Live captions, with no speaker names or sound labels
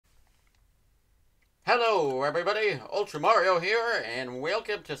Hello everybody, Ultra Mario here, and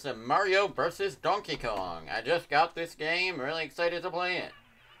welcome to some Mario vs. Donkey Kong. I just got this game, really excited to play it.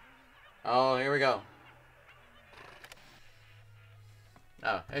 Oh, here we go.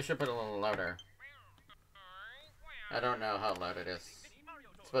 Oh, I should put it a little louder. I don't know how loud it is.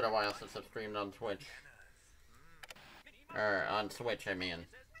 It's been a while since I've streamed on Twitch. Or, on Switch, I mean.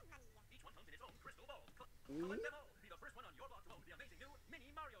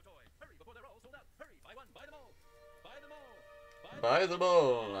 Buy the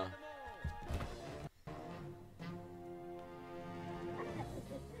ball.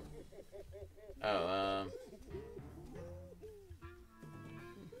 Oh,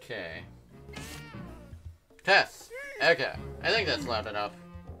 okay. Test. Okay. I think that's loud enough.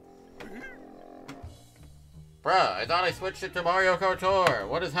 Bruh, I thought I switched it to Mario Kart Tour.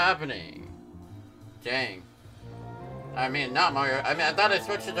 What is happening? Dang. I mean, not Mario. I thought I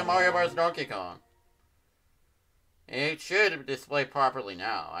switched it to Mario vs. Donkey Kong. It should display properly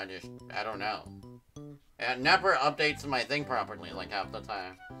now. I don't know. It never updates my thing properly, like, half the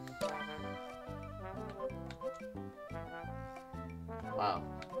time. Wow.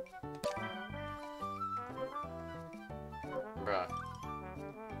 Bruh.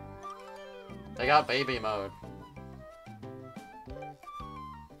 They got baby mode.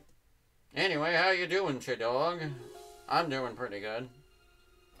 Anyway, how you doing, Chidog? I'm doing pretty good.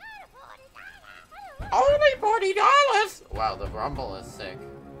 Only $40! Wow, the rumble is sick.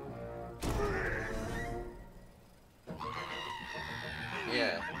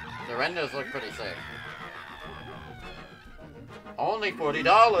 Yeah, the renders look pretty sick. Only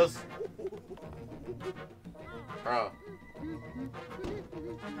 $40! Bro.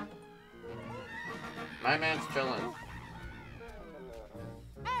 My man's chillin'.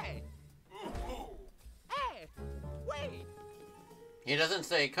 Hey! Hey! Wait! He doesn't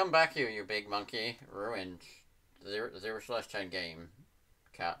say, come back here, you big monkey. Ruined. 0/10 game.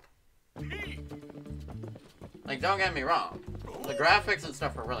 Cap. Like, don't get me wrong. The graphics and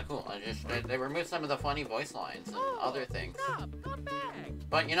stuff are really cool. They removed some of the funny voice lines and other things. Come back!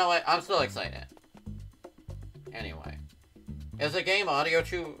 But you know what? I'm still excited. Anyway. Is the game audio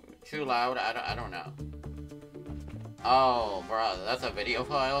too loud? I don't know. Oh, bro, that's a video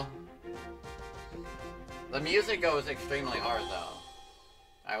file? The music goes extremely hard, though.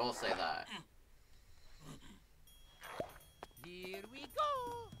 I will say that. Here we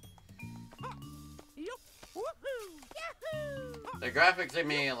go! Yahoo! The graphics give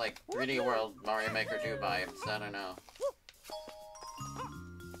me, like, 3D World Mario Maker 2 vibes. I don't know.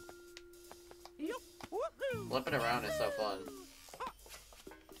 Flipping around is so fun.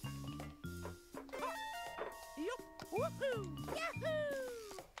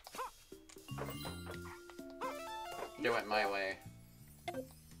 Do it my way.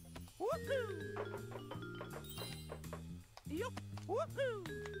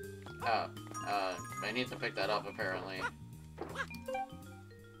 Oh, I need to pick that up apparently.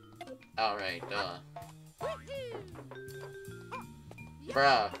 Alright, duh.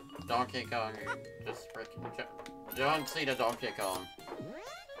 Bruh, Donkey Kong just freaking John Cena Donkey Kong.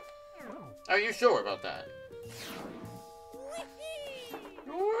 Are you sure about that?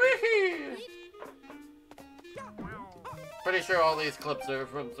 Pretty sure all these clips are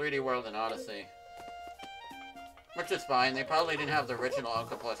from 3D World and Odyssey. Which is fine, they probably didn't have the original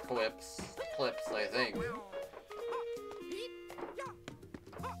Uncle Plus clips, I think.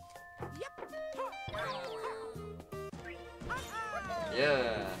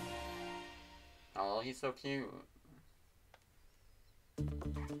 Yeah. Oh, he's so cute.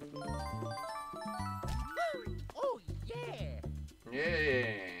 Oh, yeah!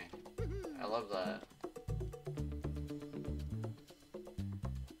 Yeah. I love that.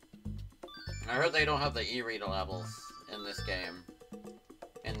 I heard they don't have the e-reader levels in this game.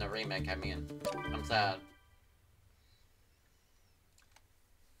 In the remake, I mean. I'm sad.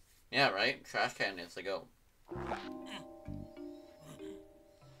 Yeah, right? Trash can needs to go.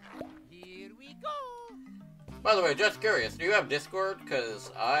 Here we go! By the way, just curious, do you have Discord? Because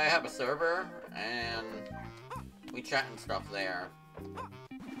I have a server, and we chat and stuff there.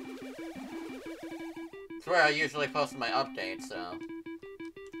 It's where I usually post my updates, so...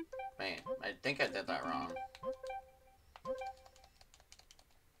 Wait, I think I did that wrong.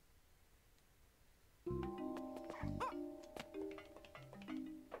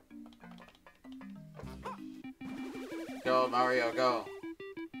 Go, Mario, go.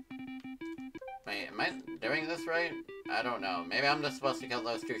 Wait, am I doing this right? I don't know. Maybe I'm just supposed to kill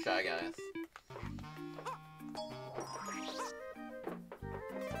those two Shy Guys.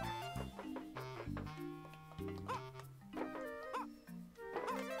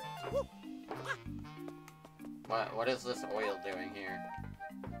 What is this oil doing here?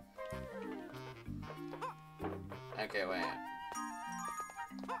 Okay, wait.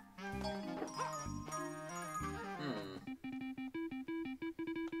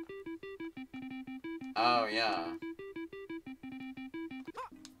 Oh, yeah.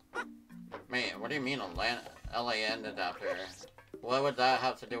 Wait, what do you mean a LAN adapter? What would that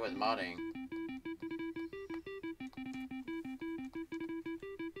have to do with modding?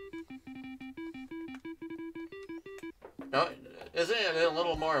 No, isn't it a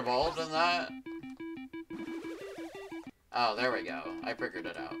little more evolved than that? Oh, there we go. I figured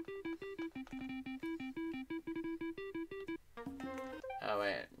it out. Oh,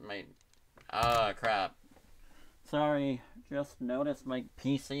 wait. Ah, crap. Sorry, just noticed my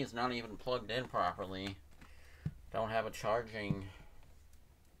PC is not even plugged in properly. Don't have a charging.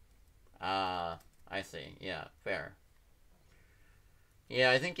 I see. Yeah, fair.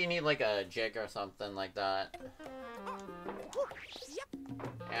 Yeah, I think you need like a jig or something like that.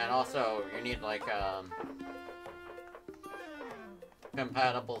 And also, you need like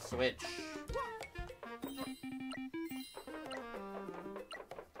compatible Switch.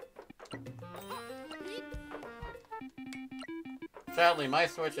 Sadly, my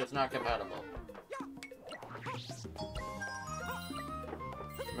Switch is not compatible.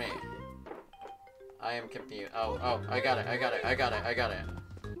 Me. I am confused. Oh, I got it.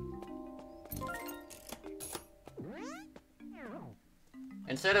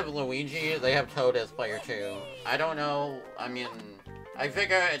 Instead of Luigi, they have Toad as player 2. I don't know, I mean, I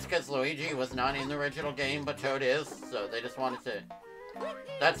figure it's because Luigi was not in the original game, but Toad is, so they just wanted to...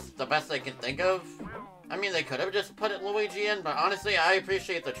 That's the best they can think of. I mean, they could have just put Luigi in, but honestly, I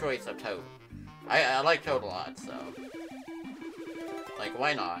appreciate the choice of Toad. I like Toad a lot, so... Like,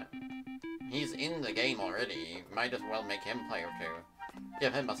 why not? He's in the game already. Might as well make him player 2.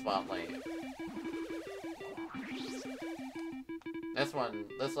 Give him a spotlight. This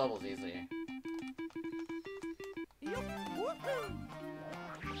level's easy.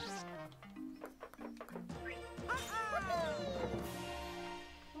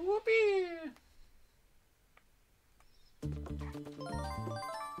 Whoopee!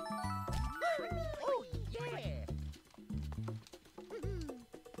 Oh, yeah!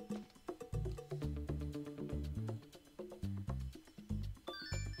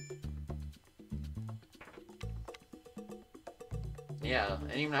 Yeah,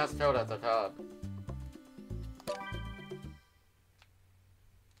 it even has Toad at the top.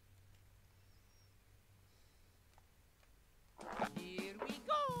 Here we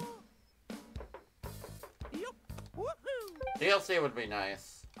go! Yup! Woohoo! DLC would be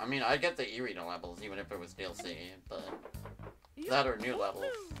nice. I mean, I'd get the Irina levels even if it was DLC, but... That or new levels.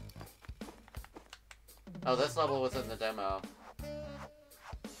 Oh, this level was in the demo.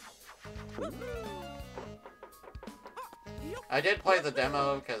 I did play the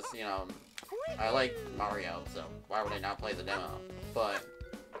demo because, you know, I like Mario, so why would I not play the demo? But,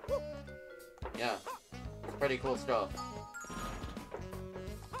 yeah, it's pretty cool stuff.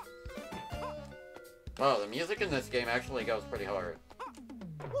 Whoa, the music in this game actually goes pretty hard.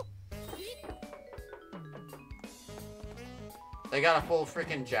 They got a full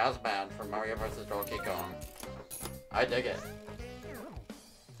freaking jazz band for Mario vs. Donkey Kong. I dig it.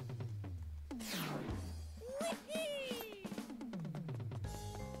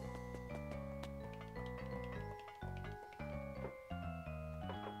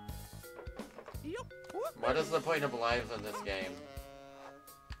 What is the point of lives in this game?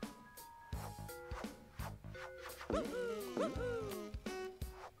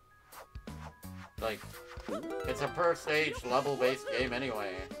 Like, it's a per stage level based game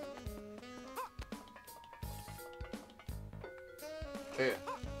anyway. True.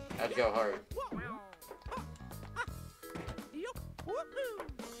 Had to go hard.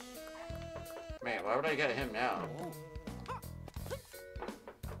 Man, why would I get him now?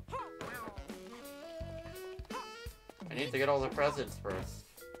 I need to get all the presents first.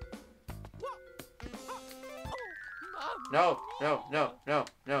 No.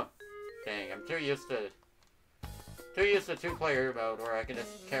 Dang, I'm too used to two-player mode where I can just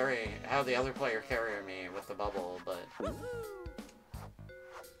have the other player carry me with the bubble, but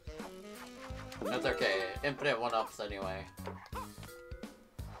that's okay. Infinite one-ups anyway.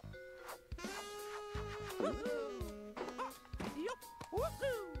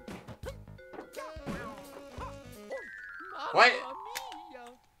 What?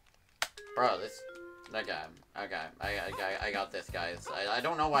 Bro, that guy. Okay, I got this, guys. I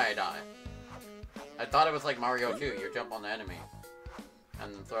don't know why I died. I thought it was like Mario 2. You jump on the enemy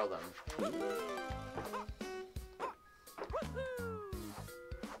and then throw them.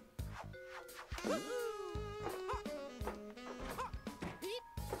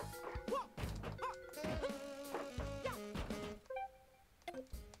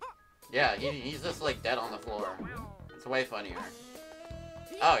 Yeah, he's just like dead on the floor. It's way funnier.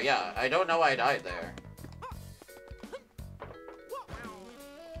 Oh yeah, I don't know why I died there.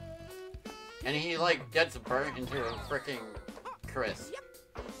 And he like gets burnt into a freaking crisp.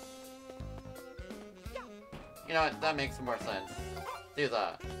 You know what, that makes more sense. Do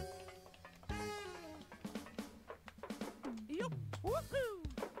that.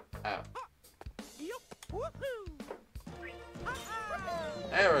 Oh.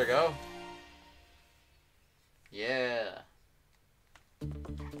 There we go. Yeah.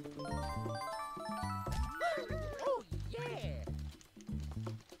 Oh, yeah.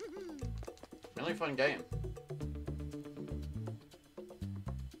 Really fun game.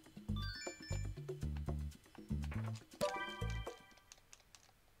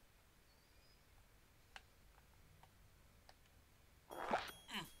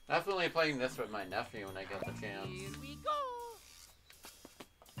 Definitely playing this with my nephew when I get the chance. Here we go.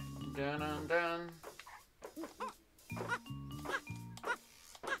 Dun dun dun.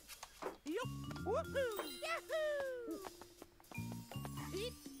 Woohoo! Yahoo!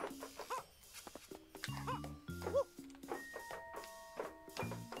 Eat. Woo.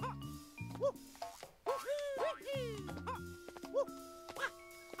 Woo. Woohoo! Woo. Woo.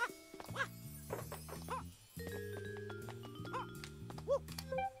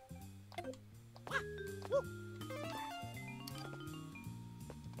 Woo.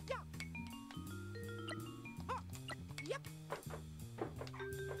 Yeah. Yep.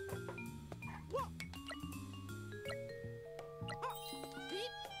 Whoa.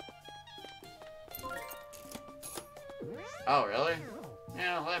 Oh, really?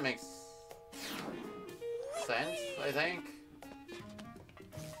 Yeah, well, that makes sense, I think.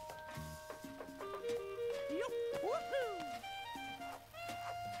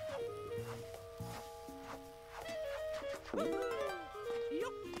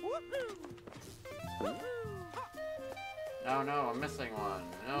 No, no, I'm missing one.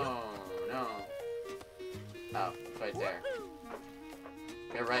 No, no. Oh, it's right there.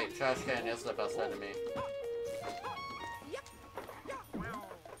 You're right, trash can is the best enemy.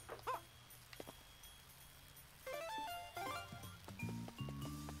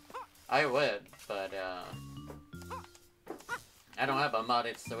 I would, but, I don't have a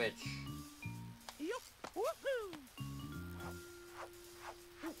modded Switch.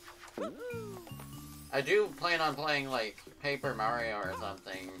 I do plan on playing, like, Paper Mario or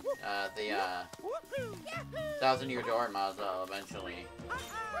something. The 1000-Year Door module eventually.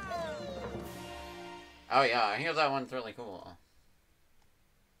 Oh yeah, I hear that one's really cool.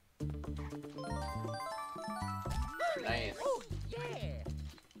 Nice.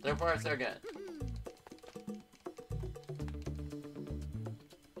 So far, so good.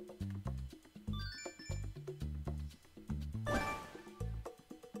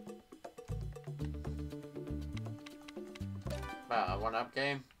 Wow, a one-up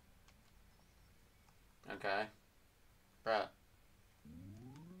game? Okay. Bruh.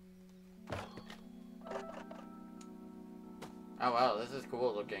 Oh wow, this is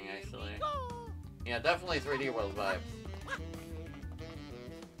cool looking, actually. Yeah, definitely 3D World vibes.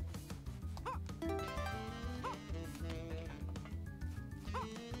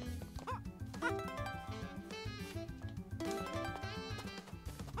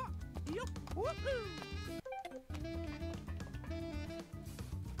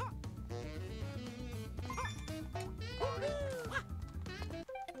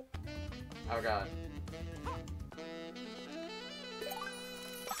 Oh god.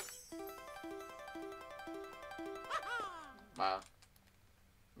 Wow.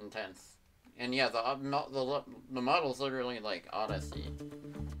 Intense. And yeah, the model's literally like Odyssey.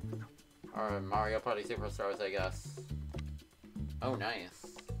 Or Mario Party Superstars, I guess. Oh, nice.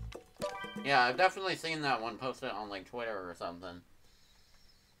 Yeah, I've definitely seen that one posted on like Twitter or something.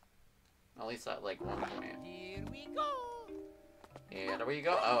 At least at like one point. Here we go. Here we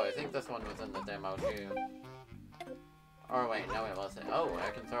go. Oh, I think this one was in the demo too. Or wait, no it wasn't. Oh, I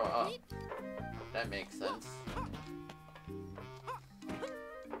can throw it up. That makes sense.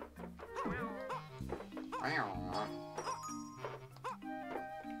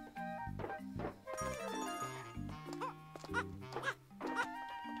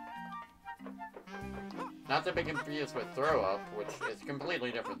 Not to be confused with throw up, which is a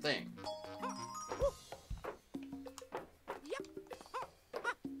completely different thing.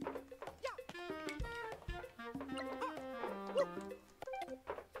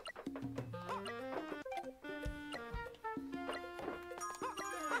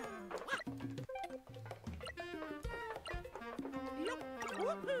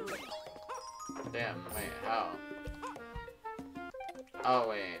 Damn, wait, how? Oh,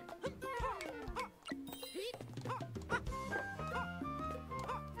 wait.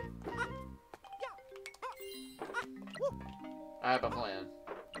 I have a plan.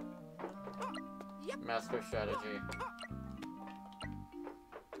 Master strategy.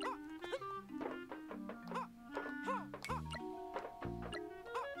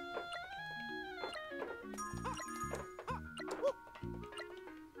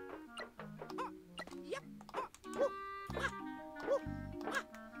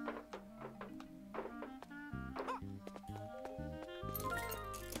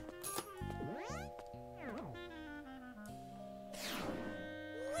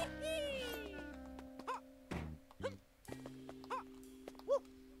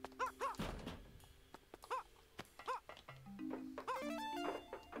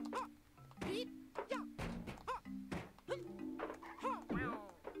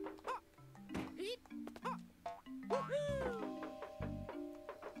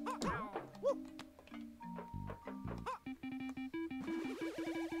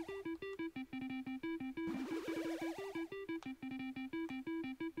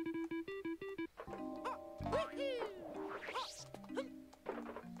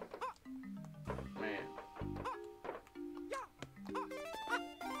 Man.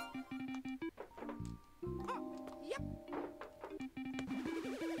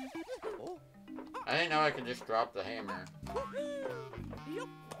 I didn't know I could just drop the hammer.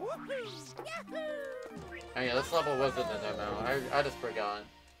 Oh yeah, this level was in the demo. I just forgot.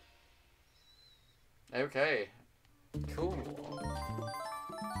 Okay. Cool.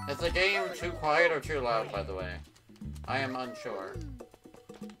 Is the game too quiet or too loud, by the way? I am unsure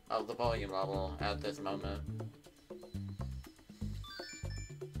of the volume level at this moment.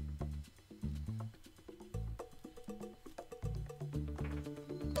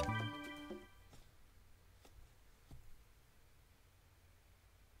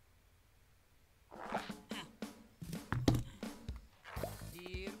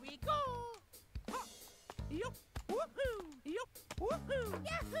 Here we go. Yup. Woohoo. Yup. Woohoo.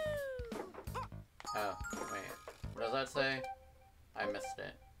 Yahoo. Oh, wait. What does that say? I missed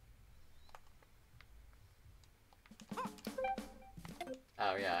it.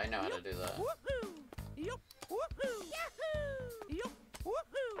 Oh yeah, I know how to do that. Woohoo. Yup. Woohoo. Yahoo. Yup.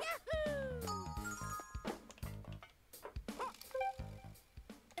 Woohoo. Yahoo.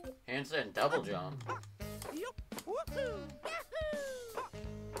 Handstand double jump. Yup. Woohoo.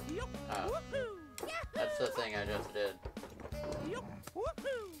 Yahoo. Yup. Oh, Woohoo. Yahoo. that's the thing I just did. Yup.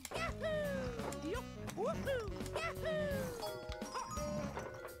 Woohoo. Yahoo. Yup. Woohoo. Yahoo.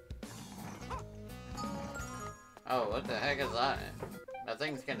 Oh, what the heck is that? That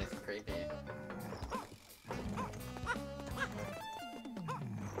thing's kinda creepy.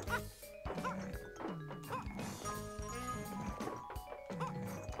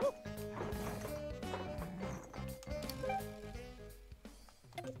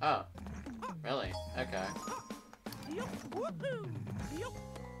 Oh, really? Okay. Yup. Woohoo. Yup.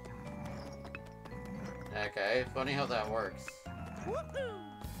 Okay, funny how that works. Woohoo.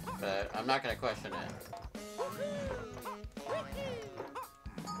 But I'm not gonna question it.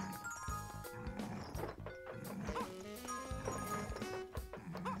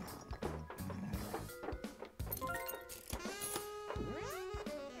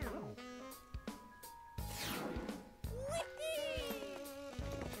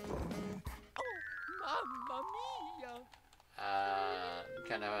 Mamma mia!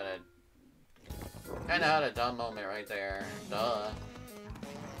 Kinda had a dumb moment right there. Duh.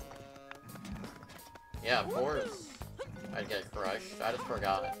 Yeah, of course. I'd get crushed. I just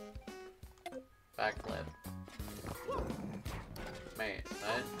forgot. Backflip. Wait,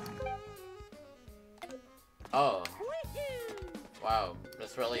 what? Oh. Wow,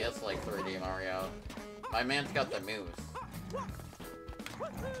 this really is like 3D Mario. My man's got the moves.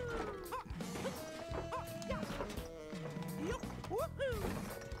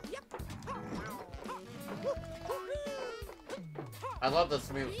 I love the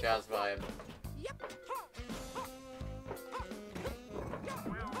smooth jazz vibe.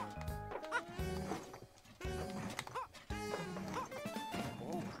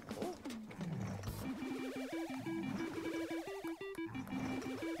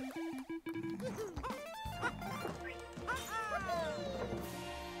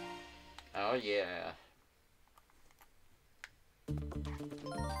 Oh yeah.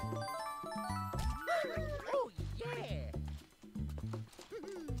 Oh yeah!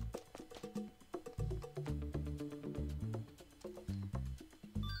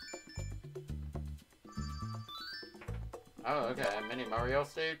 Oh, okay, mini Mario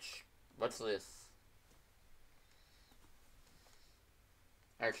stage? What's this?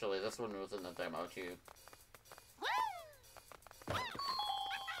 Actually, this one was in the demo too.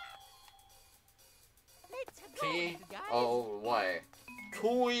 Let's go See? together. Oh, why?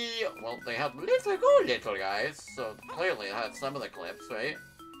 Toy. Well, they have little guys, so clearly it had some of the clips, right?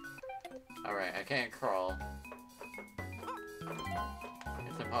 Alright, I can't crawl.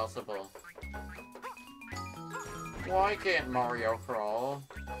 It's impossible. Why can't Mario crawl?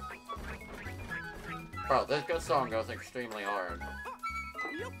 Bro, this good song goes extremely hard.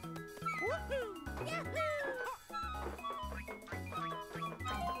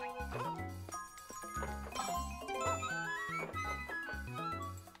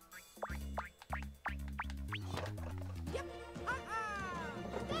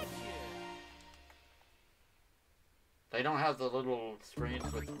 They don't have the little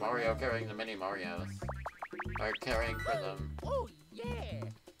screens with Mario carrying the mini Marios. Or carrying for them. Oh yeah.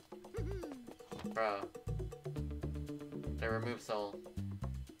 Bro. They remove soul.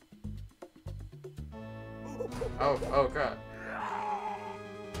 Oh crap.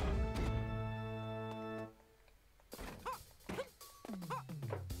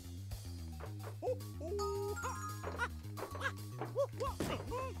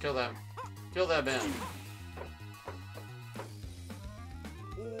 Kill them. Kill that man.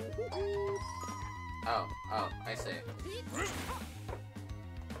 Oh, I see.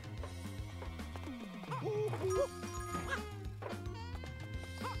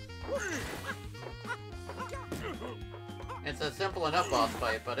 It's a simple enough boss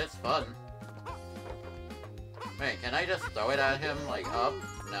fight, but it's fun. Wait, can I just throw it at him, like, up?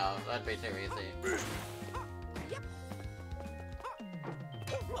 No, that'd be too easy.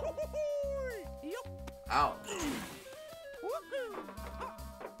 Ow.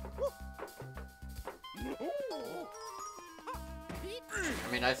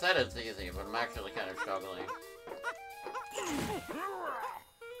 I mean, I said it's easy, but I'm actually kind of struggling.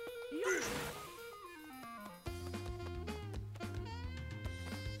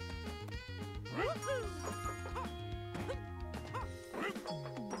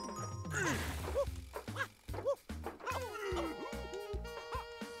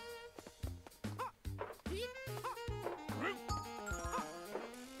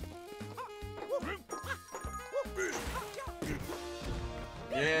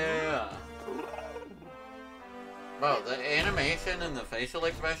 Yeah! Bro, the animation and the facial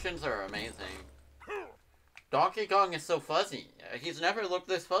expressions are amazing. Donkey Kong is so fuzzy. He's never looked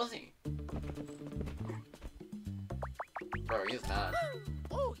this fuzzy. Bro, he's mad.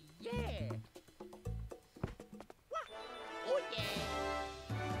 Oh yeah. Oh yeah.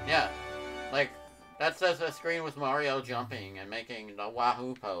 Yeah, like, that's just a screen with Mario jumping and making the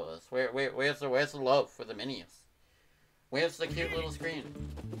wahoo pose. Where's the love for the minis? Where's the cute little screen?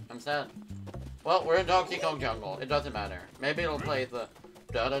 I'm sad. Well, we're in Donkey Kong Jungle. It doesn't matter. Maybe it'll play the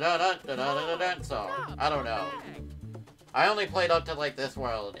da-da-da-da-da-da-da-da song. I don't know. I only played up to, like, this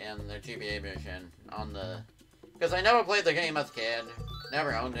world in the GBA version on the... Because I never played the game as a kid.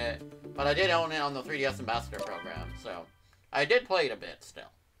 Never owned it. But I did own it on the 3DS Ambassador program, so... I did play it a bit,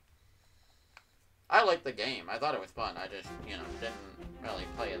 still. I liked the game. I thought it was fun. I just, you know, didn't really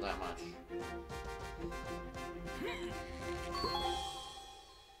play it that much.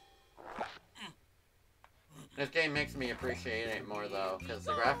 This game makes me appreciate it more, though, because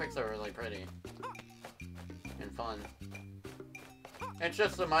the graphics are really pretty. And fun. It's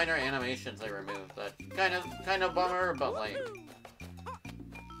just the minor animations they removed that kind of bummer, but like...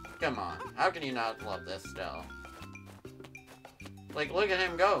 Come on. How can you not love this still? Like, look at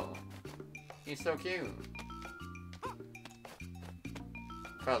him go! He's so cute.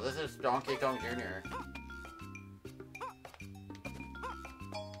 Bro, this is Donkey Kong Jr.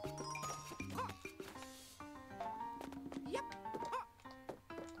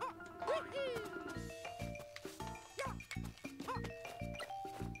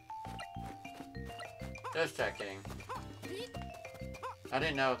 Just checking. I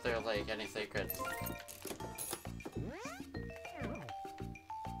didn't know if there were, like, any secrets.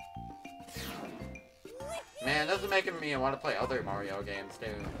 Man, this is making me want to play other Mario games, too.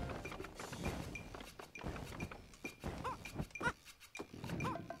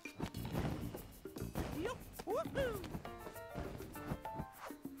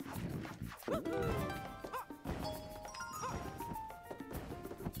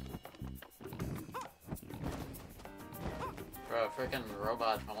 Bro, freaking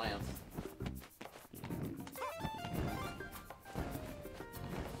robot plants.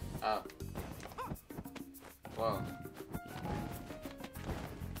 Oh. Whoa.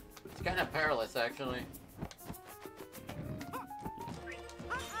 It's kind of perilous, actually.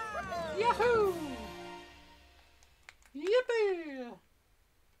 Yahoo! Yippee!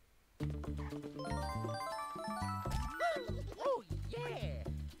 Oh yeah.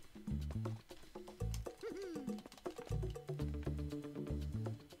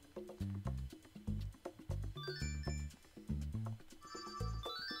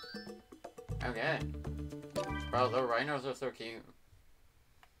 Okay. Bro, the rhinos are so cute.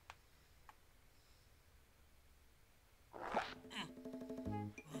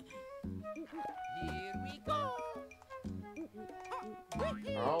 Here we go.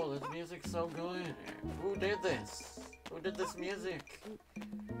 Oh, this music's so good. Who did this? Who did this music?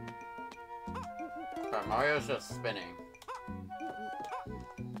 But Mario's just spinning.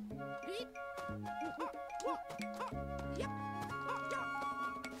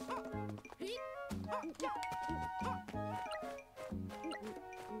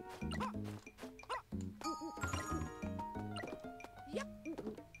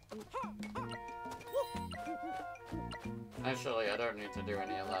 Actually, I don't need to do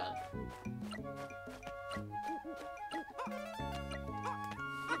any of that.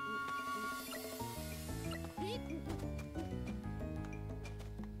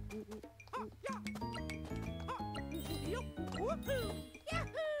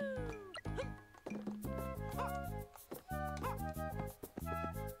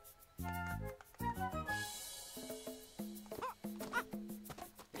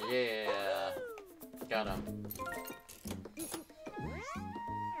 Yeah, got him.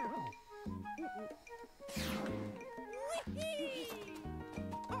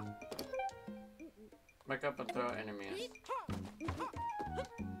 Back up and throw enemies.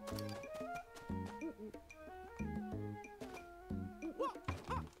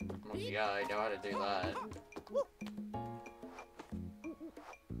 Well, yeah, I know how to do that.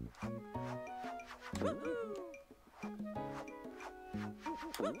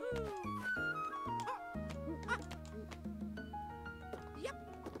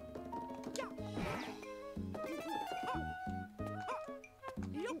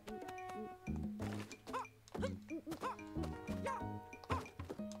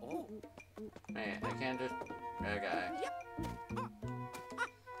 Hey, I can't just... Okay.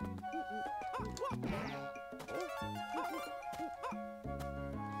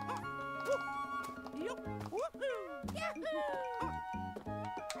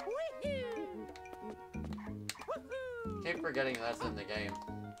 Keep forgetting that's in the game.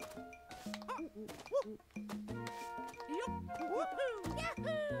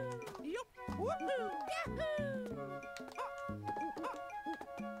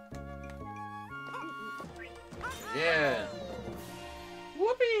 Yeah!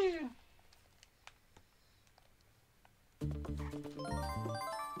 Whoopee!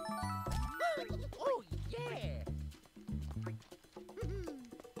 Oh, yeah.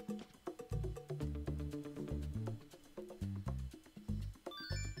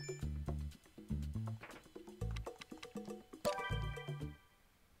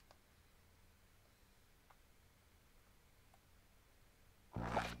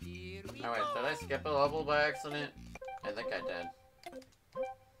 Here we Oh wait, go. did I skip a level by accident? I think I did.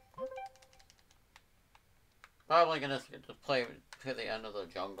 Probably gonna play to the end of the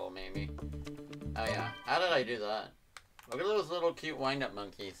jungle, maybe. Oh yeah, how did I do that? Look at those little cute wind-up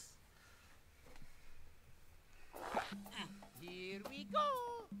monkeys. Here we go.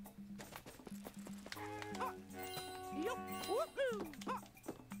 Yup, woohoo.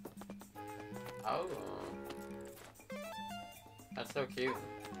 Oh. That's so cute.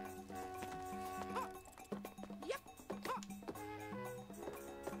 Yep.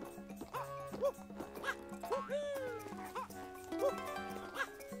 Woo. Ah, woohoo. Woo.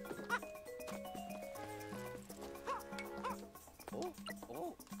 Ah, ah. Oh,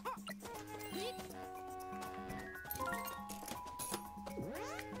 oh. Yeet.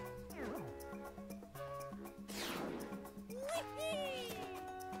 Whee!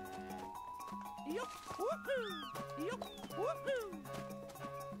 Yup, woohoo! Yup, woohoo!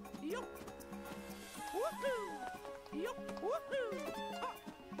 Yup, woohoo! Yup, woohoo!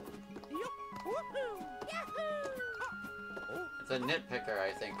 Yup, woohoo! Yahoo! It's a nitpicker,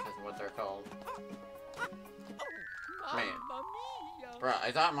 I think, is what they're called. Man. Mamma mia! Bruh,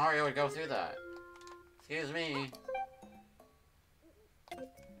 I thought Mario would go through that. Excuse me.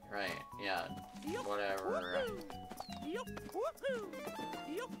 Right, yeah. Yup, Whatever. woohoo! Yup, woohoo!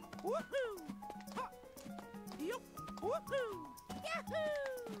 Yup, woohoo! Yup, woohoo! Yahoo!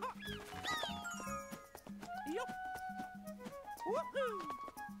 Yup, woohoo!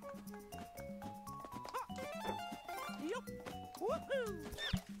 Yup, woohoo!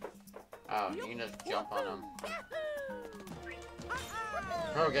 Oh, you can just jump on them. Yahoo!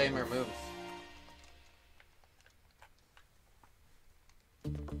 Ah-ah! Pro gamer moves.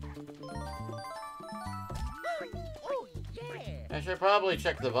 Oh yeah! I should probably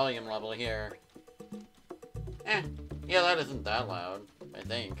check the volume level here. Yeah, that isn't that loud, I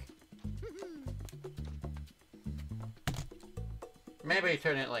think. Maybe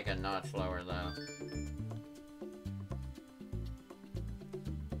turn it like a notch lower though.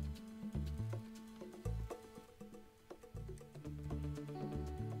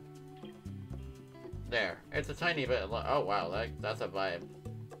 There. It's a tiny bit low. Oh wow, that's a vibe.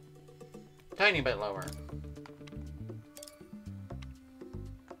 Tiny bit lower.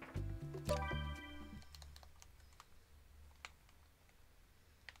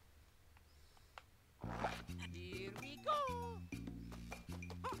 Here we go.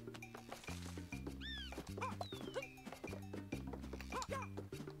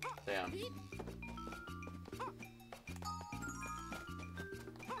 Damn.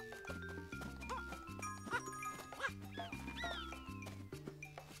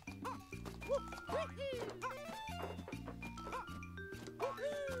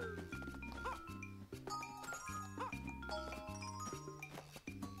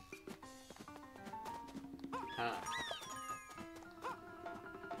 Huh.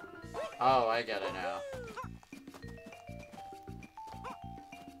 Oh, I get it now.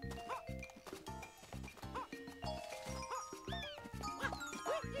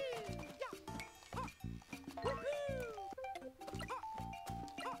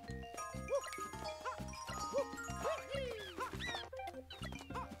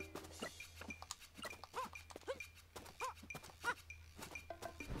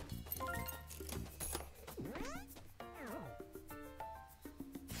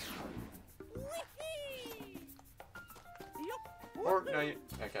 Or, no, you,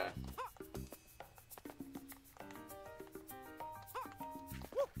 okay.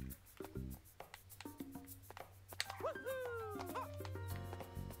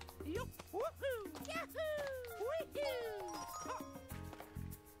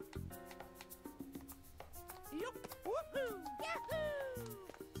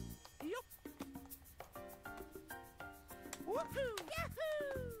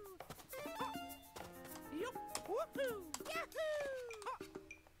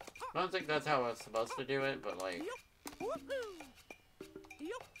 I don't think that's how I was supposed to do it, but like...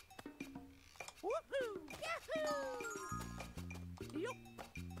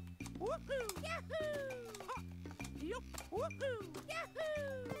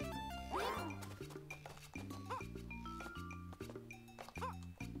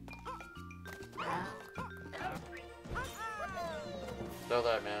 Throw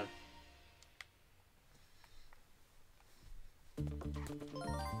that, man.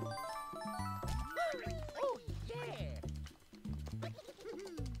 Oh, yeah.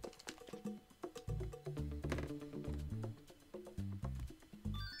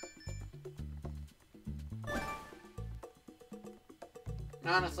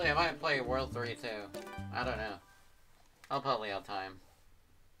 Honestly, I might play World 3 too. I don't know. I'll probably have time.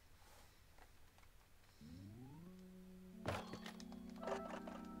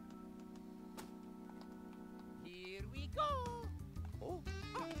 Here we go. Oh.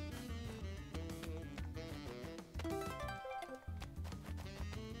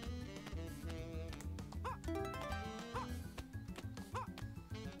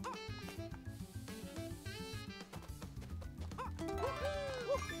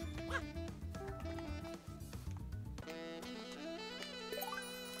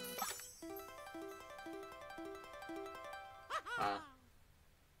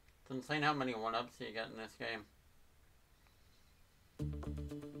 It's insane how many 1-ups you get in this game.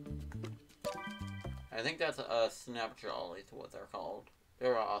 I think that's a Snapjaw is what they're called.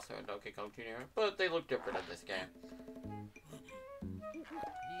 They're also in Donkey Kong Jr., but they look different in this game.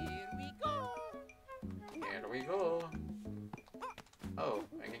 Here we go. Here we go. Oh,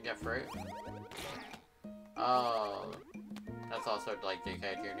 I can get fruit. Oh, that's also like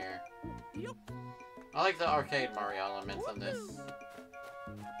DK Jr. I like the arcade Mario elements in this.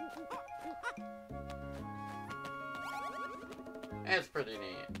 It's pretty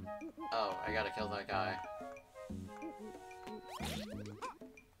neat. Oh, I gotta kill that guy.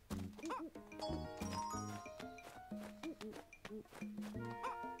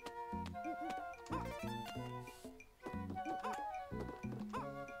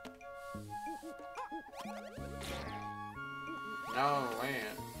 No, wait.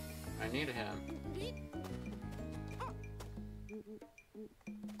 I need him.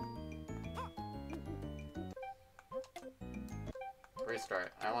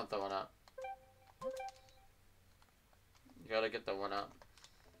 Restart. I want the 1-up. You gotta get the 1-up.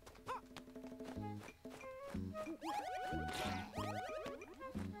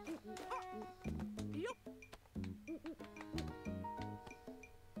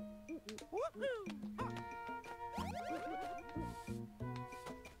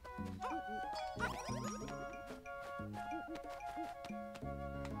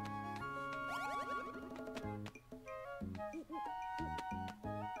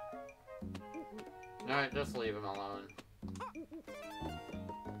 Alright, just leave him alone.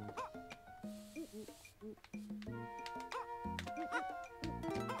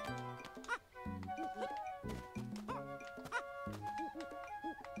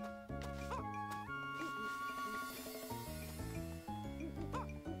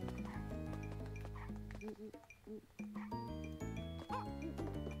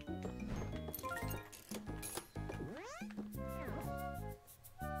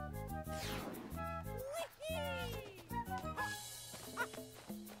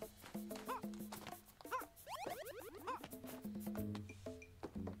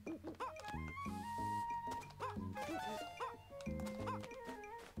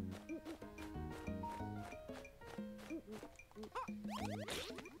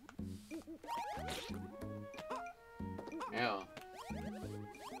 Ew.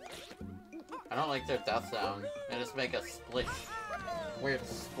 I don't like their death sound. They just make a splish. Weird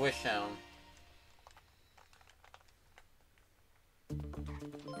squish sound. Oh,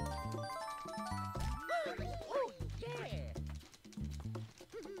 yeah.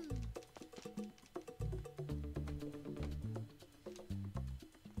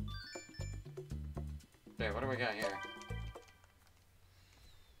 Okay, what do we got here?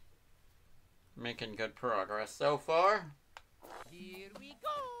 Making good progress so far. Here we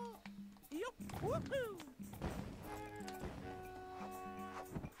go. Yup. Woohoo.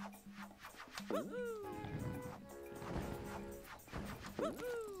 Woohoo.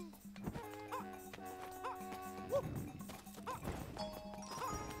 Woohoo.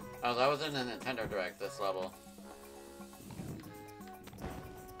 Oh, that was in the Nintendo Direct, this level.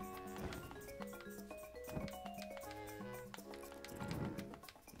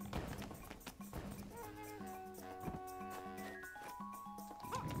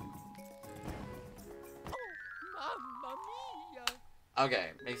 Mamma mia.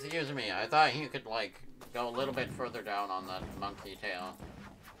 Okay, excuse me, I thought you could, like, go a little bit further down on the monkey tail.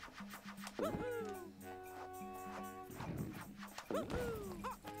 Woohoo. Woohoo.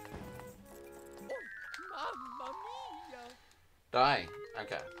 Mamma mia. Die.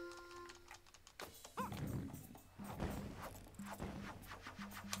 Okay.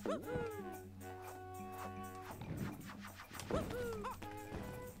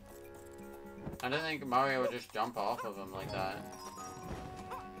 I didn't think Mario would just jump off of him like that.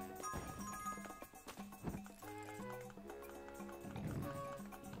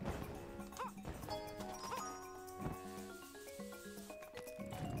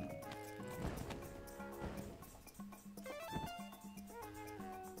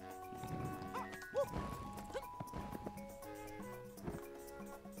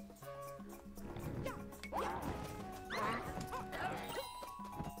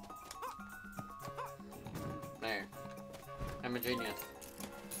 There. I'm a genius.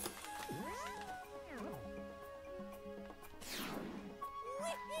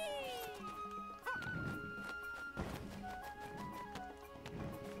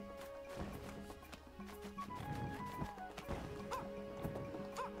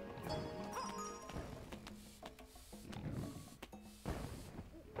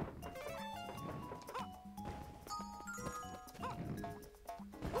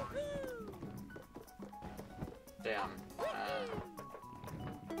 Damn.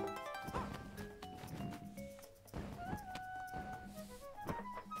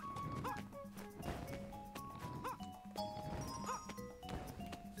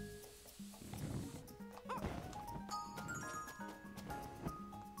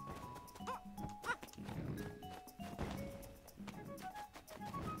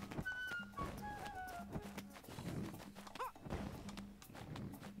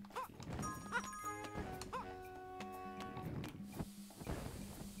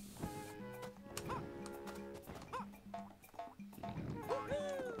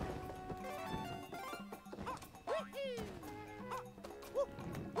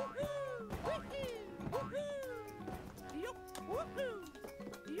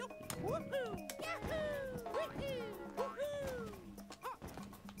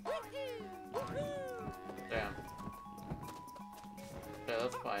 Damn. Yeah,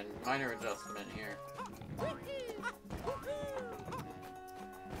 that's fine. Minor adjustment here.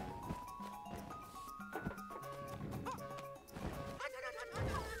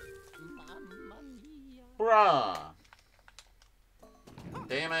 Mamma mia. Bruh!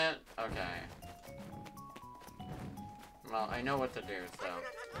 Damn it. Okay. Well, I know what to do, so...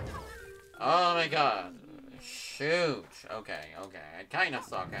 Oh my god. Shoot. Okay, okay. I kinda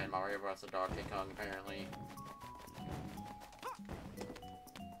suck at Mario Bros. Donkey Kong, apparently.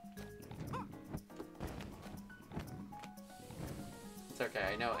 It's okay,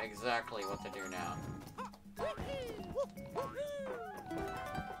 I know exactly what to do now.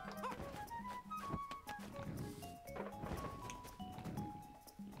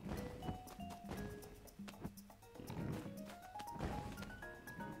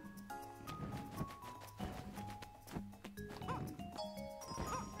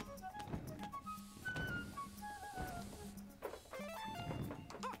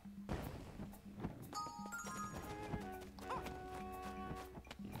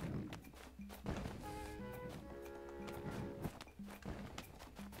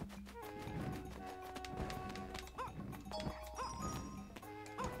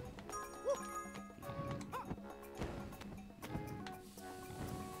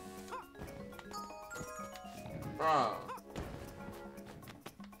 Bro.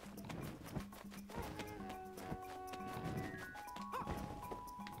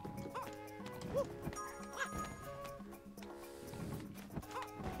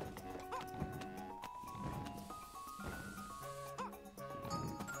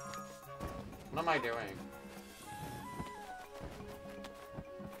 What am I doing?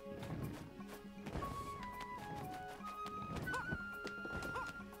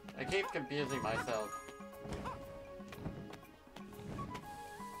 I keep confusing myself.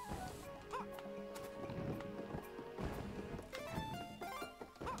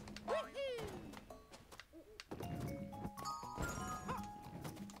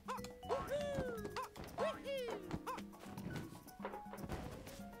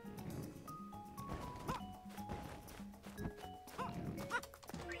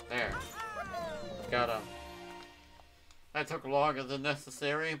 There. Got him. That took longer than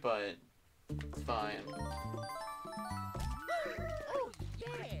necessary, but it's fine. Oh,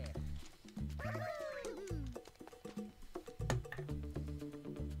 yeah.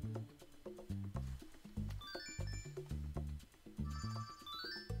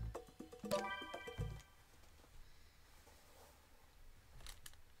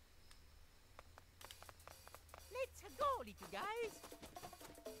 Let's go, little guys.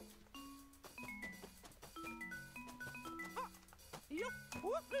 Yup,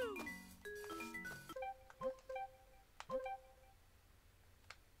 woohoo!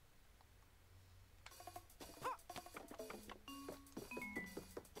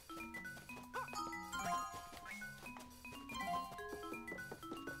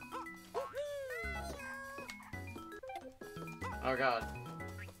 Oh god.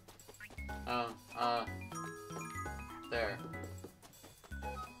 There.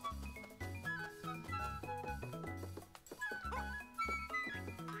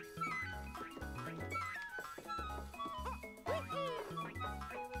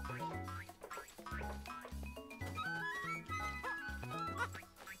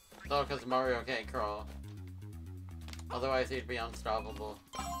 Oh, because Mario can't crawl. Otherwise he'd be unstoppable.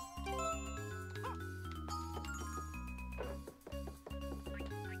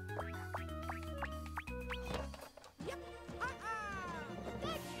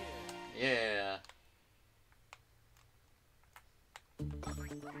 Yeah.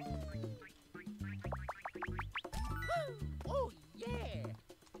 Oh, yeah.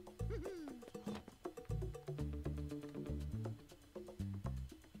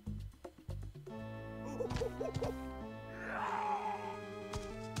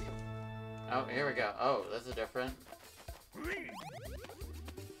 Oh, here we go. Oh, this is different.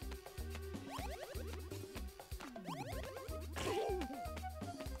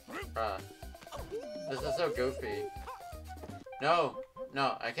 This is so goofy. No!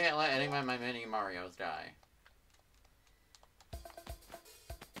 No, I can't let any of my mini Marios die.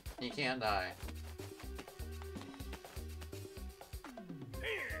 You can't die.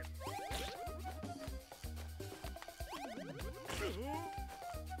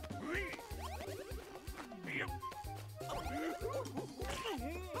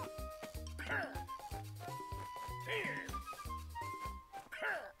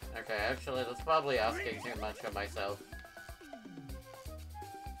 Okay, actually, that's probably asking too much of myself.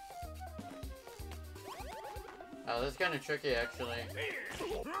 Oh, this is kind of tricky, actually.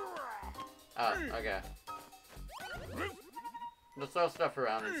 Oh, okay. Let's throw stuff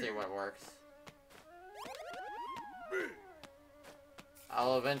around and see what works.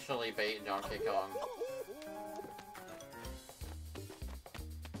 I'll eventually bait Donkey Kong.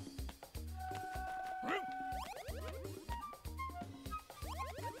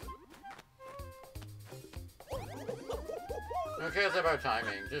 Who cares about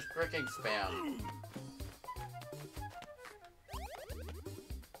timing? Just freaking spam.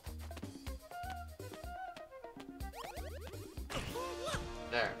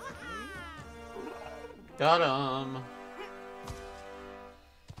 There. Got him!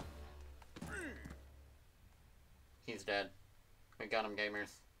 He's dead. We got him,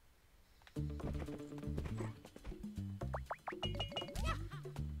 gamers.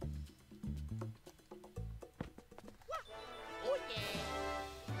 Oh yeah.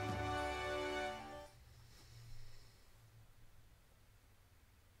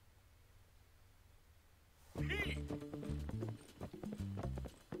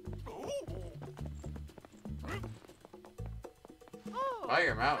 Oh,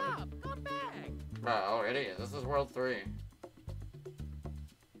 Fire Mountain. stop, come back. Already? This is World 3.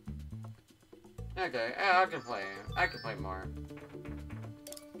 Okay, I can play. I can play more.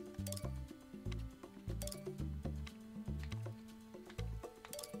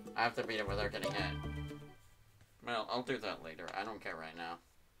 I have to beat it without getting hit. Well, I'll do that later. I don't care right now.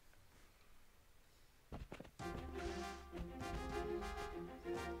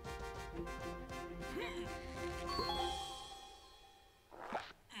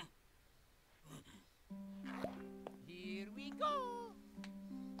 Here we go.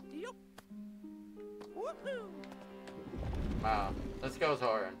 Yup. Woohoo. Wow, this goes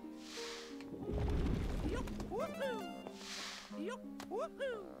hard. Yup. Woohoo. Yup.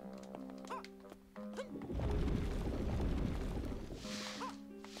 Woohoo.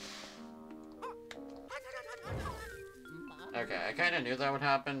 Okay, I kind of knew that would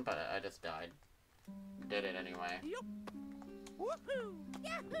happen, but I just died. Did it anyway. Yup. Woohoo.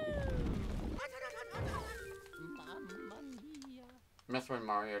 Yahoo. Mamma mia. Miss when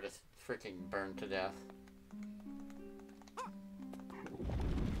Mario just freaking burned to death.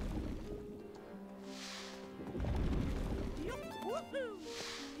 Yup. Woohoo.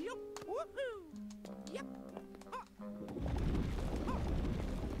 Yup. Woohoo. Yep.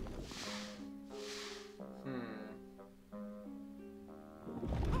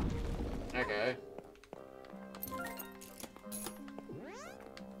 Okay.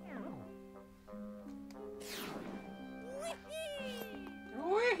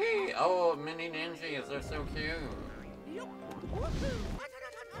 Wee-hee! Oh, mini ninjas, they're so cute. Yup. Woohoo.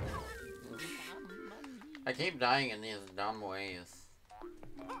 I keep dying in these dumb ways.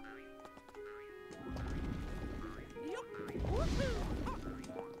 Yup. Woohoo.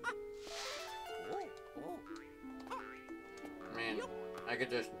 I mean, I could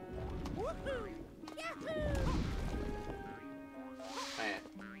just... Woohoo. Yahoo. Man,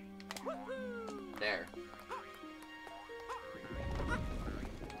 Woohoo. there.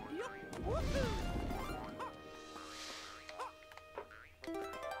 Yup. Woohoo.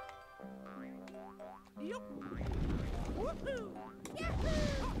 Yup. Woohoo. Yahoo.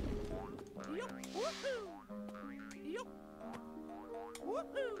 Yup. Woohoo. Yup.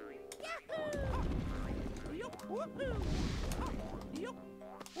 Woohoo. Yahoo. Yup. Woohoo. Yup.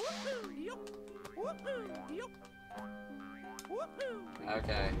 Woohoo. Yup. Woohoo. Yup. Woohoo.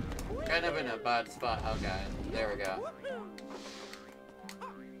 Okay. Kind of in a bad spot. Okay, there we go.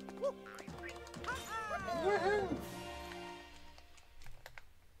 Woohoo!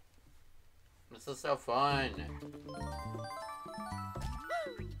 This is so fun.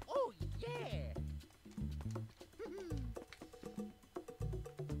 Oh yeah.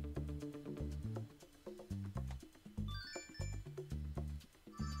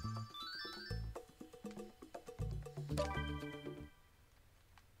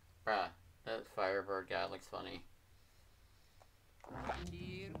 Bruh, that Firebird guy looks funny.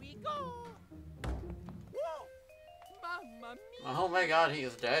 Here we go. Whoa. Mamma mia. Oh my god, he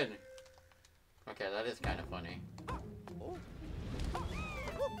is dead. Okay, that is kind of funny. Oh.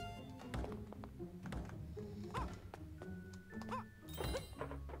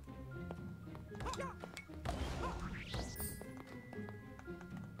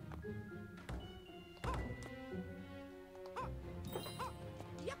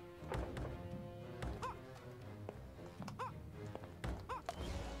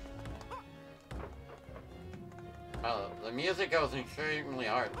 Oh, the music goes extremely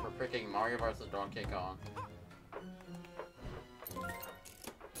hard for freaking Mario vs. Donkey Kong.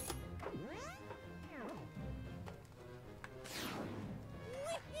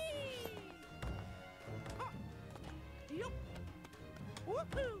 Yup.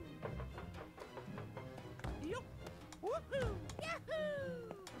 Woohoo. Yup. Woohoo.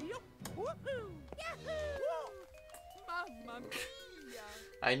 Yahoo. Yup. Woohoo. Yahoo. Mamma mia.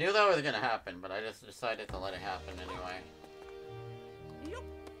 I knew that was gonna happen, but I just decided to let it happen anyway. Yup.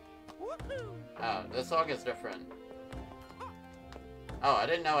 Woohoo. Oh, this song is different. Oh, I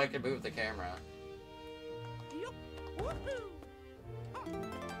didn't know I could move the camera. Yup. Woohoo.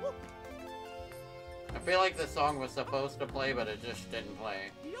 I feel like this song was supposed to play, but it just didn't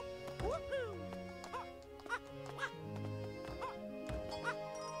play. Yup. Woohoo.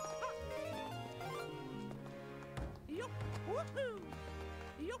 Yup.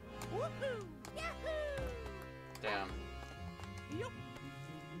 Woohoo! Yahoo! Damn. Yup.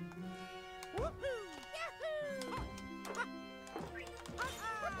 Woohoo! Yahoo!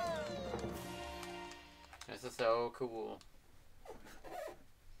 This is so cool.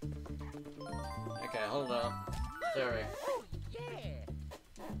 Okay, hold up. Sorry. Oh, yeah!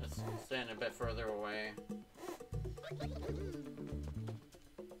 Let's stand a bit further away.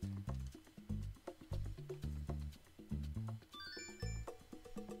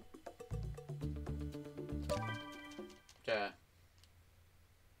 Okay.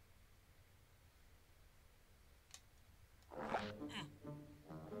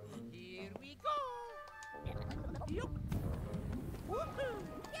 Here we go! Yup. Woohoo!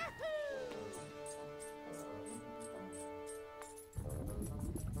 Yahoo!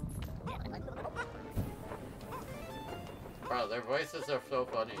 Bro, their voices are so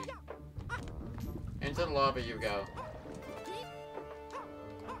funny. Into the lobby you go.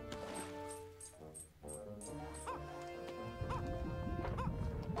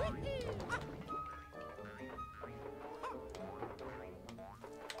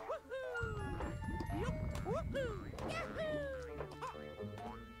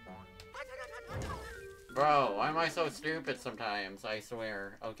 Bro, why am I so stupid sometimes? I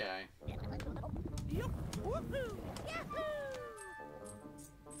swear. Okay.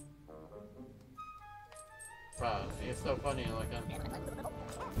 Bro, he's so funny looking.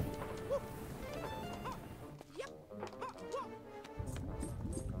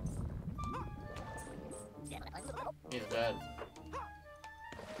 He's dead.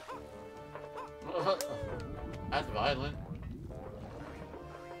 That's violent.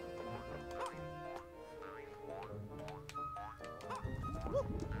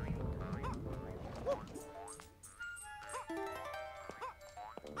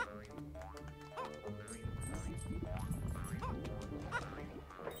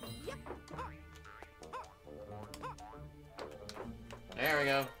 There we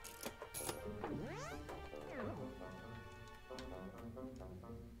go.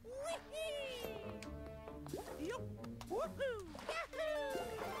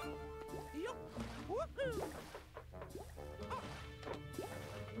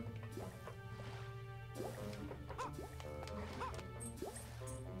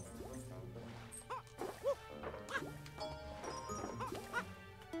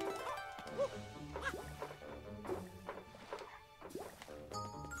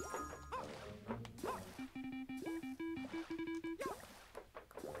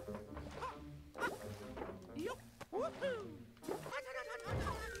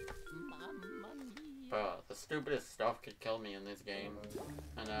 Bro, the stupidest stuff could kill me in this game.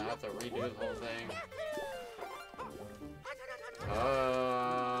 And I have to redo the whole thing.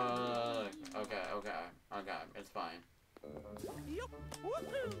 Okay, it's fine.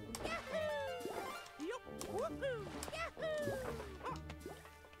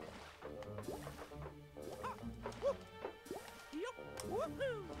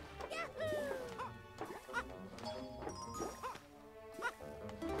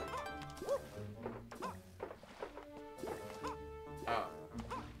 Oh.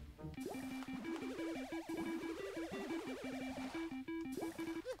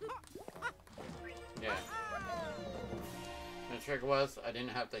 Yeah. The trick was, I didn't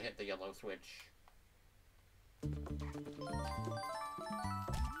have to hit the yellow switch.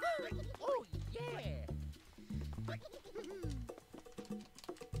 Oh, yeah!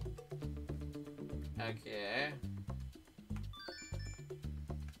 Okay.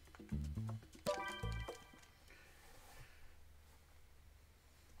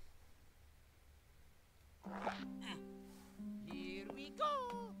 Here we go!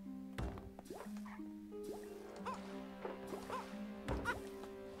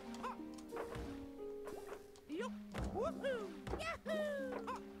 Yup! Woohoo! Yahoo!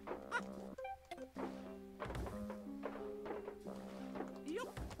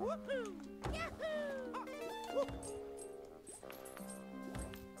 Yup! Woohoo! Yahoo!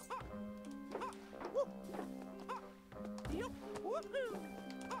 Yup! Woohoo!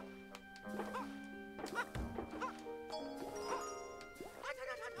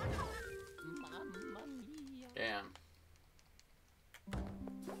 Mamma mia! Damn.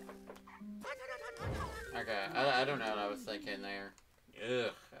 Okay, I don't know what I was thinking there.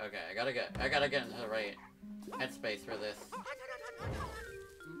 Ugh. Okay, I gotta get into the right headspace for this.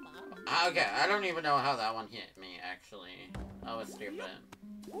 Okay, I don't even know how that one hit me, actually. That was stupid.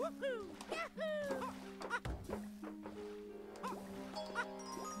 Woohoo! Yahoo!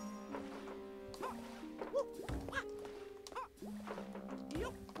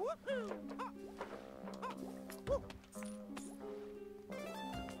 Yup! Woohoo!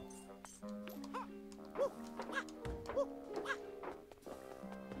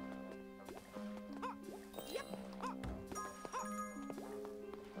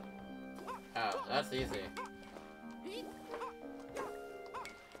 Oh, that's easy.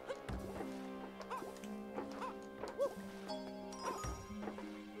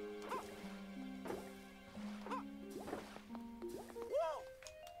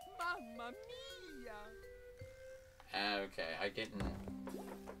 Mamma mia! Okay, I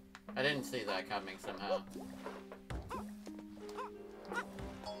didn't see that coming somehow.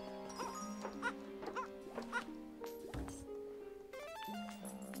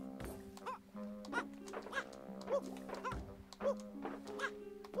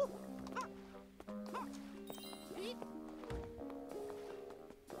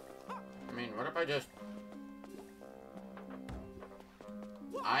 I mean, what if I just...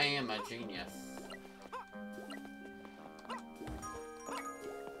 I am a genius.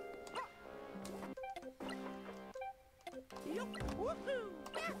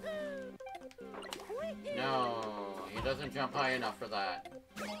 No, he doesn't jump high enough for that.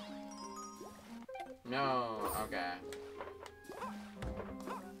 No, okay.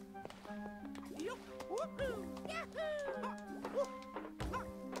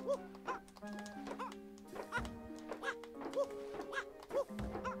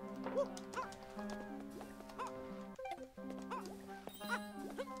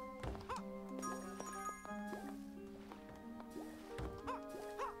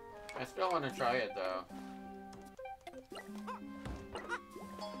 I still want to try it though.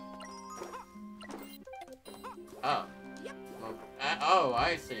 Oh. Well, oh,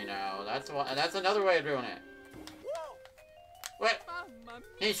 I see now. That's another way of doing it. What?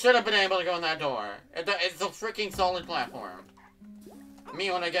 He should have been able to go in that door. It's a freaking solid platform. Me,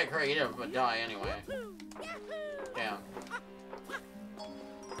 when I get creative, would die anyway. Damn.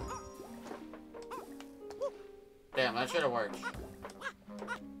 Damn, that should have worked.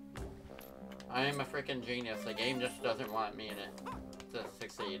 I am a freaking genius. The game just doesn't want me in it to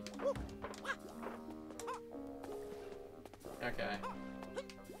succeed. Okay.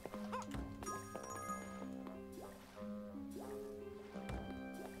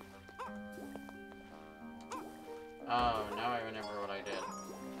 Oh, now I remember what I did.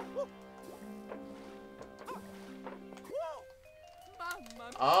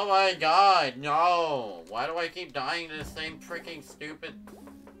 Oh my god, no! Why do I keep dying to the same freaking stupid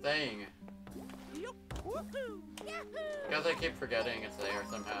thing? Because I keep forgetting it's there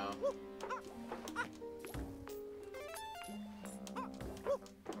somehow.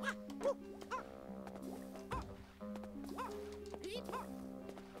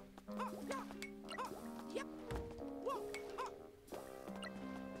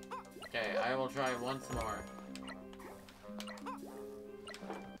 Okay, I will try once more.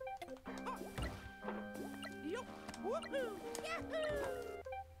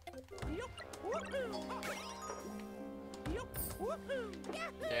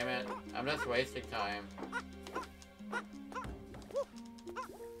 Damn it, I'm just wasting time.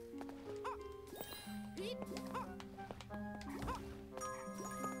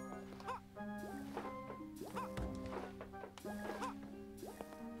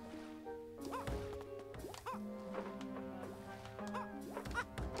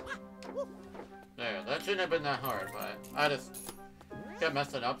 There, that shouldn't have been that hard, but I just kept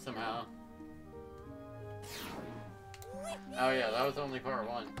messing up somehow. Oh yeah, that was only part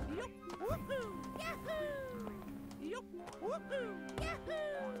 1.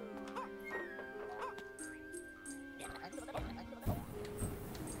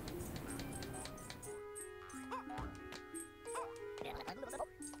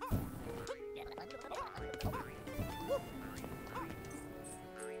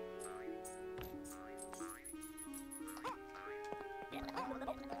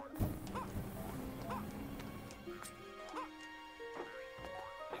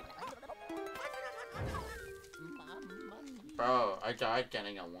 Bro, I died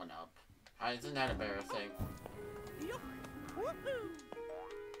getting a 1-up. Isn't that embarrassing?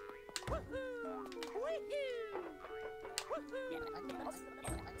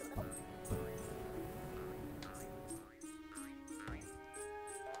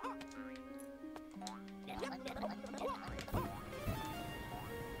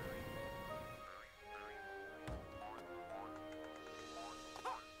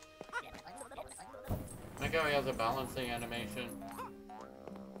 I think he has a balancing animation.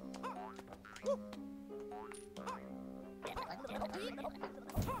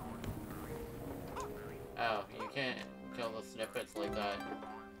 Oh, you can't kill the snippets like that.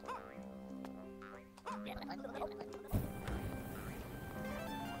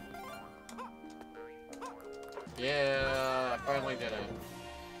 Yeah, I finally did it.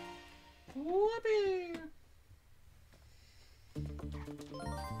 Whoopee!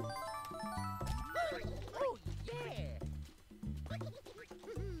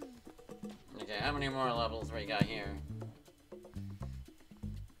 Okay, how many more levels we got here?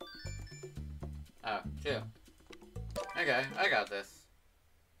 Oh, 2. Okay, I got this.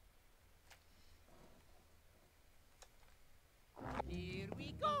 Here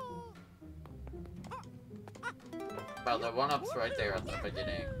we go. Well, the one-up's right there at the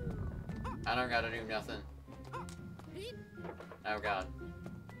beginning. I don't gotta do nothing. Oh god.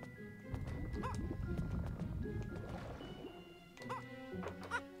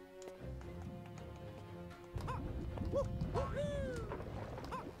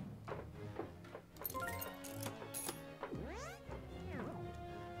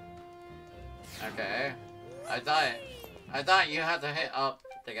 Okay. I thought you had to hit up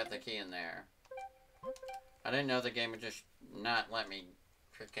to get the key in there. I didn't know the game would just not let me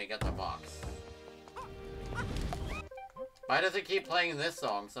get the box. Why does it keep playing this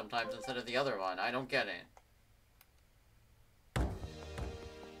song sometimes instead of the other one? I don't get it.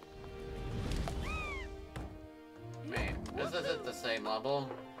 Wait, this isn't the same level.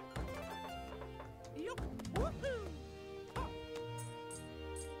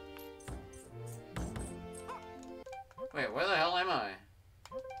 Wait, where the hell am I?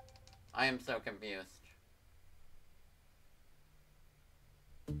 I am so confused.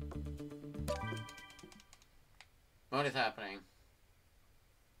 What is happening?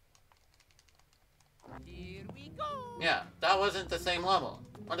 Here we go. Yeah, that wasn't the same level.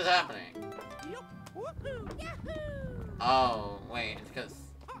 What is happening? Oh, wait, it's because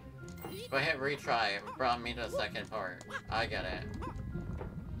if I hit retry, it brought me to the second part. I get it.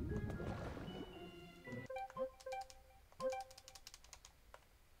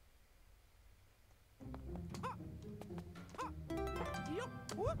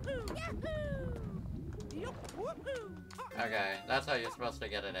 Okay, that's how you're supposed to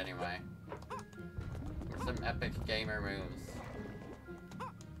get it anyway. Some epic gamer moves.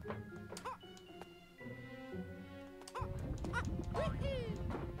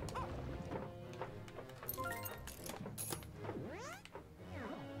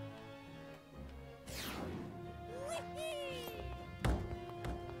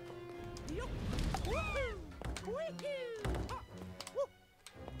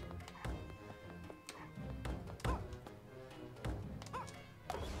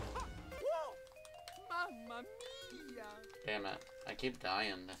 Mamma mia! Damn it. I keep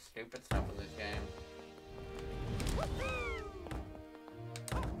dying to stupid stuff in this game.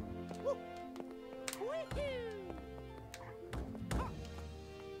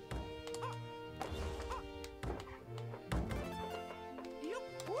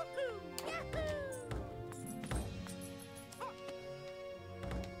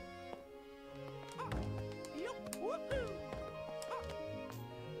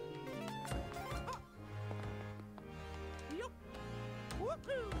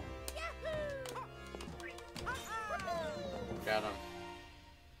 Got him.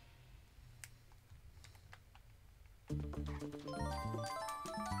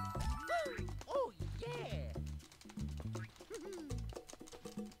 Oh yeah!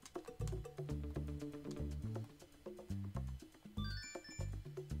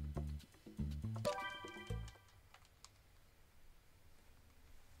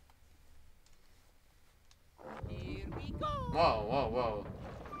 Here we go. Whoa, whoa, whoa.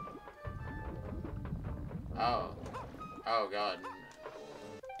 Oh. Oh god.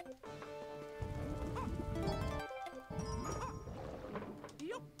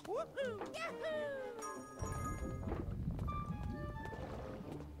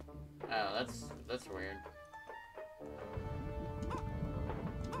 Oh, that's weird.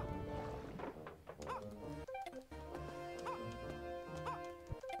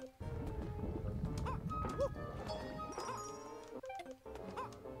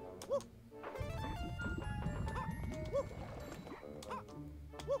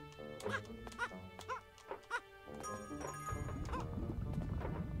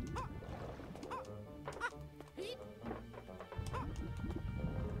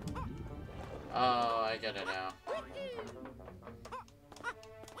 Oh, I get it now.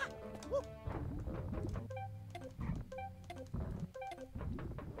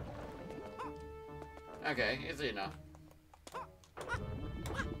 Okay, easy enough.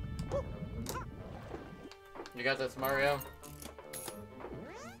 You got this, Mario?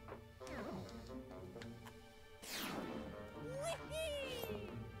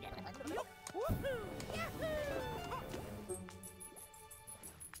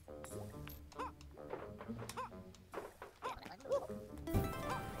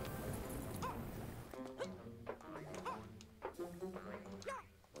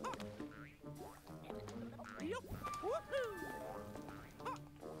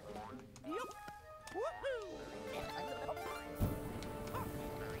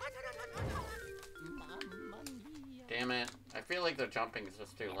 like the jumping is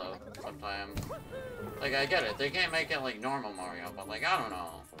just too low sometimes. Like, I get it. They can't make it like normal Mario, but like, I don't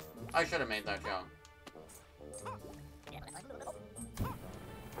know. I should have made that jump.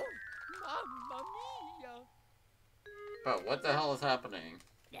 Mamma mia! But what the hell is happening?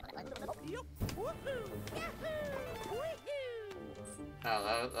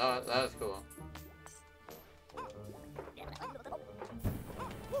 Oh, that was cool.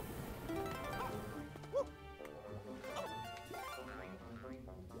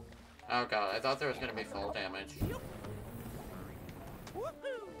 Oh god, I thought there was gonna be fall damage.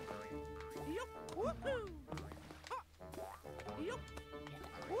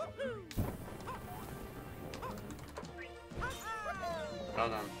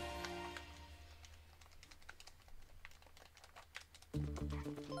 Hold on.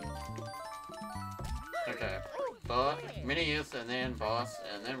 Okay. Mini use and then boss,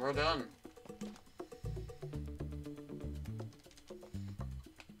 and then we're done.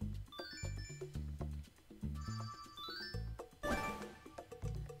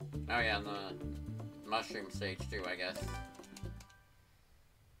 Oh yeah, and the mushroom stage too, I guess.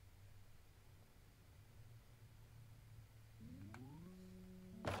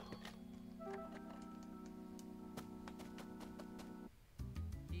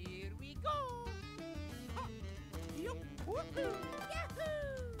 Here we go! Yup, woohoo! Yahoo!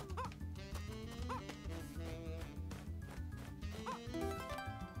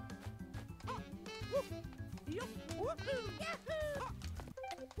 Yup, woohoo! Yahoo!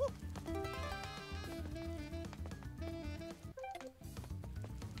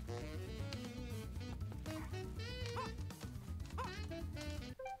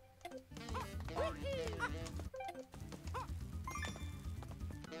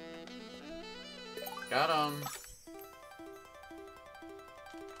 Got him!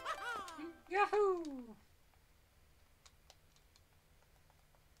 Yahoo!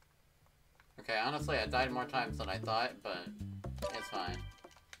 Okay, honestly, I died more times than I thought, but it's fine.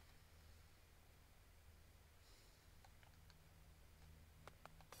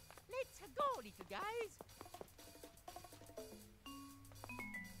 Let's go, little guys!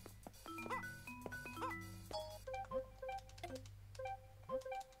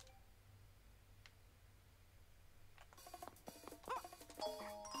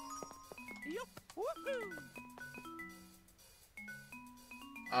 Yup, woohoo!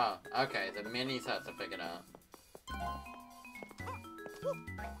 Oh, okay, the minis have to pick it up.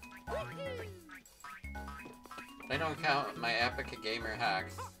 They don't count my epic gamer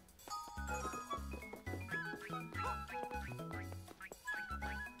hacks.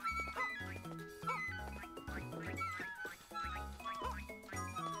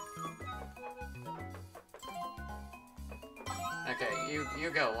 Okay, you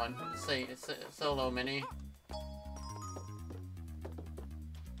go one. Say solo mini.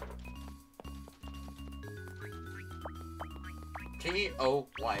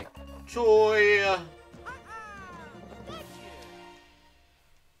 T-O-Y. Joy!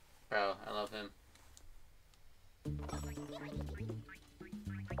 Bro, I love him.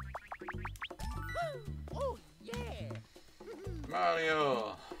 Oh yeah!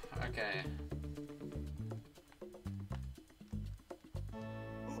 Mario! Okay.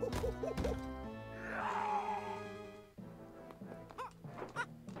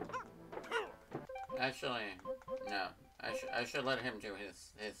 Actually, no. I should let him do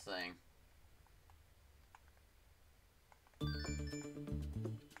his thing.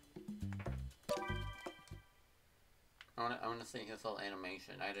 I wanna see his whole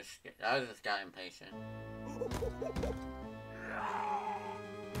animation. I just got impatient.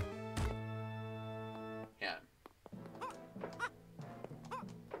 Yeah.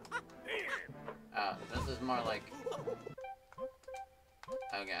 This is more like...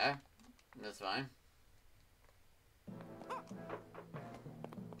 Okay. That's fine.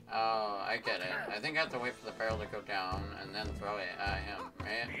 Oh, I get it. I think I have to wait for the barrel to go down and then throw it at him,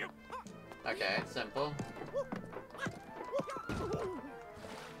 right? Okay, simple.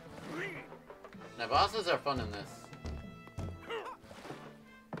 The bosses are fun in this.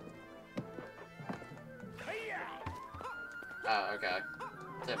 Oh, okay.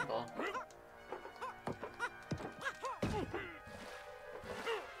 Simple.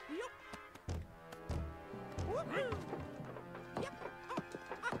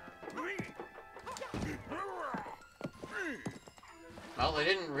 Well, they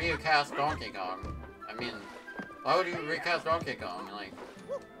didn't recast Donkey Kong. I mean, why would you recast Donkey Kong? Like,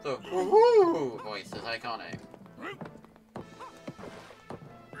 the woohoo voice is iconic.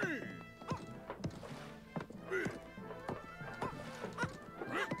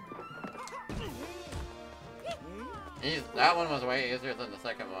 That one was way easier than the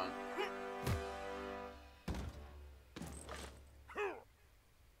second one.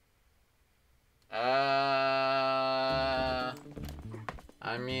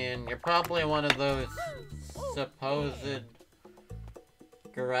 I mean, you're probably one of those supposed...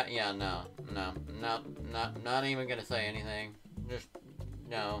 Yeah, no, not even gonna say anything. Just,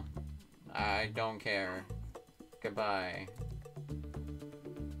 no. I don't care. Goodbye.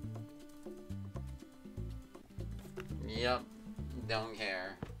 Yep, don't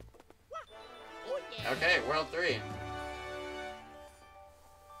care. Oh, yeah. Okay, World 3.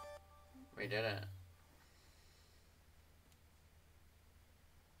 We did it.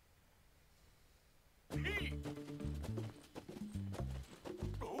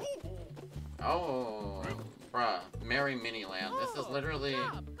 Oh, bruh, Merry Miniland. This is literally...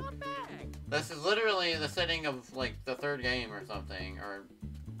 Stop, come back. This is literally the setting of, like, the third game or something, or...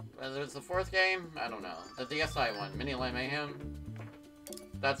 Whether it's the fourth game? I don't know. The DSi one, Miniland Mayhem?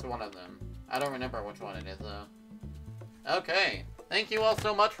 That's one of them. I don't remember which one it is, though. Okay, thank you all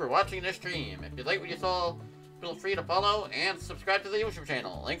so much for watching this stream. If you like what you saw, feel free to follow and subscribe to the YouTube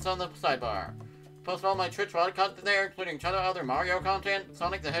channel. Links on the sidebar. Post all my Twitch VOD content there, including a ton of other Mario content,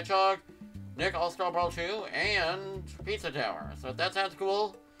 Sonic the Hedgehog, Nick All-Star Brawl 2, and Pizza Tower. So if that sounds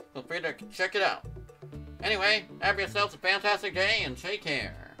cool, feel free to check it out. Anyway, have yourselves a fantastic day and take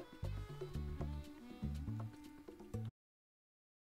care.